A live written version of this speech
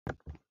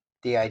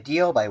The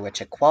ideal by which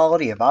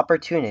equality of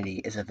opportunity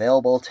is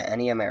available to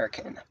any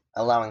American,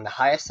 allowing the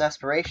highest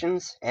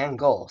aspirations and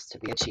goals to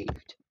be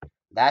achieved.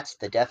 That's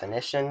the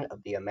definition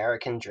of the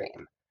American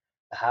dream.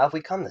 But how have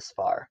we come this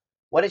far?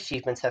 What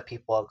achievements have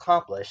people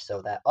accomplished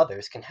so that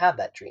others can have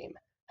that dream?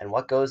 And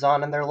what goes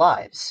on in their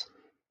lives?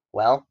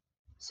 Well,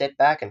 sit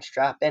back and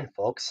strap in,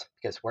 folks,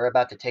 because we're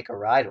about to take a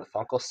ride with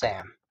Uncle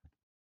Sam.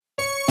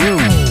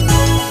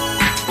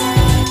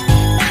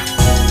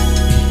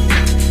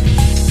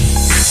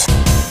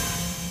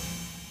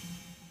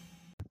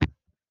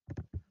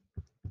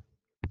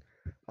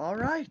 All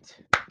right,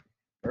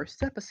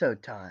 first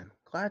episode time.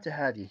 Glad to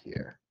have you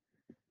here.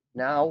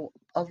 Now,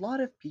 a lot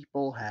of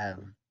people have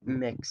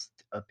mixed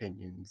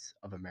opinions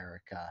of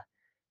America,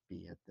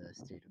 be it the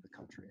state of the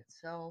country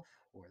itself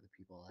or the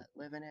people that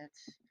live in it.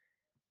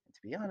 And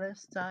to be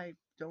honest, I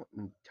don't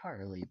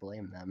entirely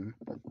blame them,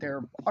 but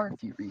there are a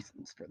few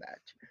reasons for that.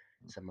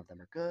 Some of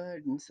them are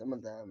good, and some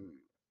of them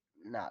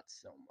not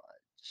so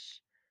much.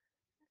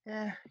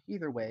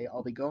 Either way,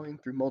 I'll be going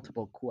through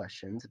multiple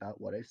questions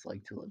about what it's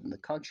like to live in the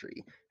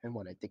country, and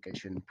what I think I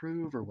should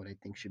improve or what I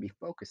think should be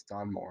focused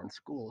on more in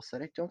schools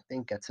that I don't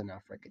think gets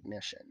enough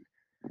recognition.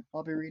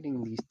 I'll be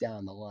reading these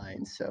down the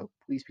line, so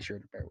please be sure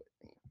to bear with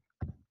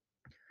me.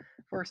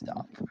 First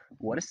off,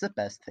 what is the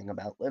best thing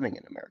about living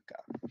in America?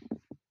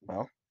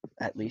 Well,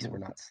 at least we're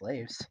not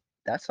slaves.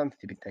 That's something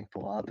to be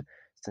thankful of,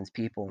 since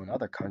people in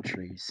other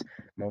countries,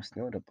 most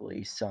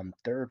notably some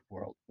third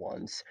world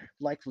ones,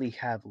 likely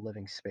have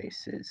living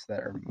spaces that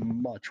are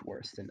much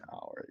worse than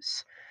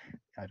ours.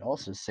 I'd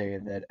also say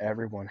that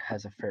everyone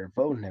has a fair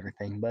vote and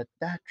everything, but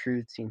that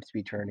truth seems to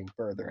be turning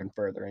further and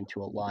further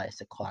into a lie as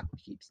the clock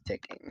keeps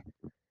ticking.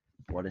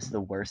 What is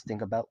the worst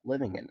thing about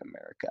living in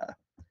America?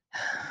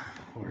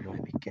 Where do I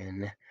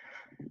begin?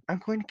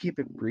 I'm going to keep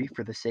it brief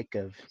for the sake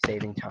of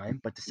saving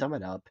time, but to sum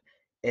it up,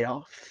 it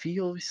all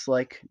feels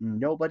like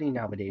nobody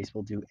nowadays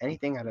will do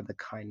anything out of the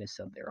kindness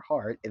of their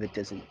heart if it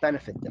doesn't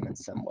benefit them in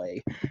some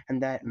way,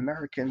 and that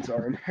Americans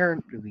are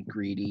inherently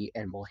greedy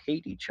and will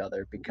hate each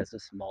other because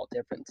of small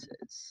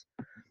differences.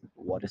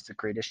 What is the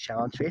greatest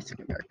challenge facing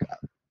America?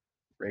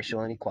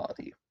 Racial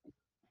inequality.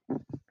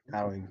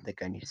 I don't even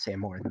think I need to say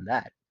more than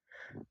that.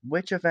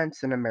 Which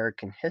events in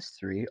American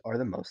history are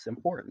the most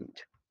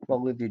important?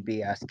 Well, if you'd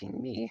be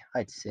asking me,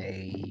 I'd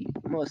say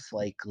most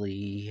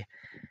likely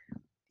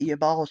the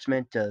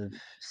abolishment of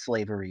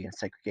slavery and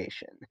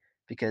segregation,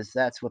 because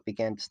that's what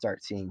began to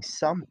start seeing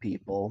some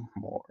people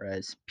more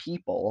as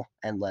people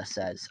and less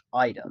as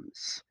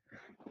items.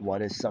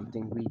 What is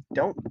something we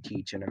don't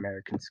teach in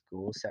American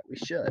schools that we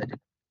should?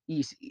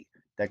 Easy.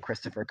 That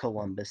Christopher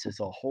Columbus is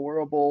a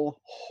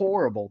horrible,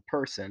 horrible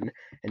person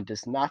and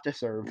does not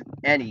deserve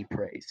any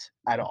praise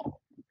at all.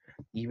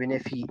 Even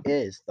if he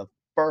is the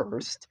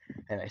first,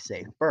 and I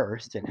say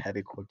first in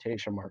heavy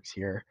quotation marks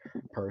here,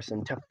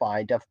 person to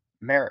find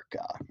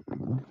America.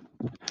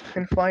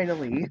 And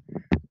finally,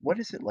 what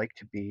is it like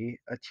to be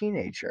a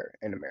teenager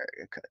in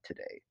America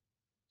today?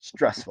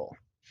 Stressful.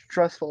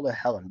 Stressful to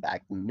hell and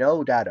back,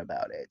 no doubt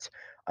about it.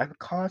 I'm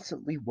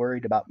constantly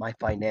worried about my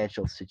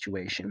financial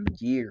situation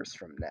years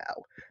from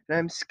now, and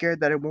I'm scared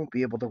that I won't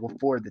be able to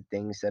afford the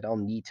things that I'll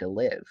need to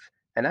live.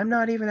 And I'm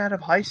not even out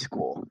of high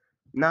school.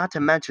 Not to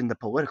mention the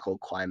political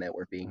climate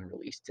we're being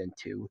released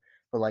into.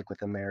 But like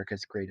with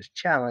America's greatest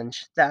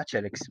challenge, that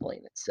should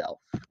explain itself.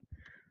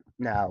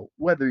 Now,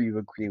 whether you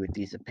agree with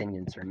these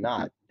opinions or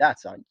not,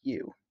 that's on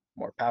you.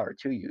 More power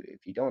to you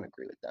if you don't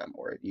agree with them,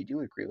 or if you do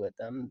agree with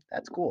them,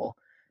 that's cool.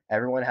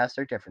 Everyone has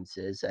their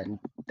differences, and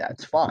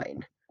that's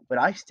fine. But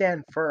I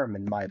stand firm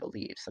in my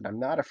beliefs, and I'm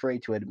not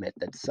afraid to admit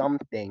that some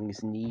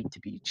things need to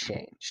be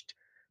changed.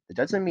 That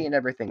doesn't mean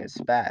everything is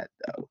bad,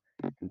 though.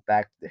 In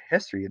fact, the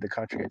history of the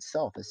country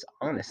itself is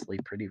honestly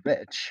pretty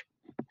rich.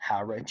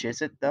 How rich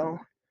is it, though?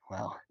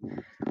 Well,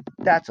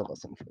 that's a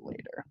lesson for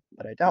later,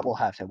 but I doubt we'll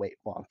have to wait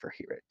long for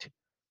hear it.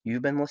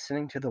 You've been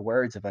listening to the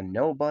words of a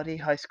nobody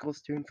high school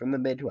student from the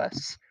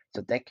Midwest,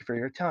 so thank you for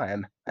your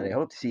time, and I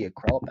hope to see you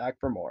crawl back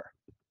for more.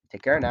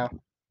 Take care now.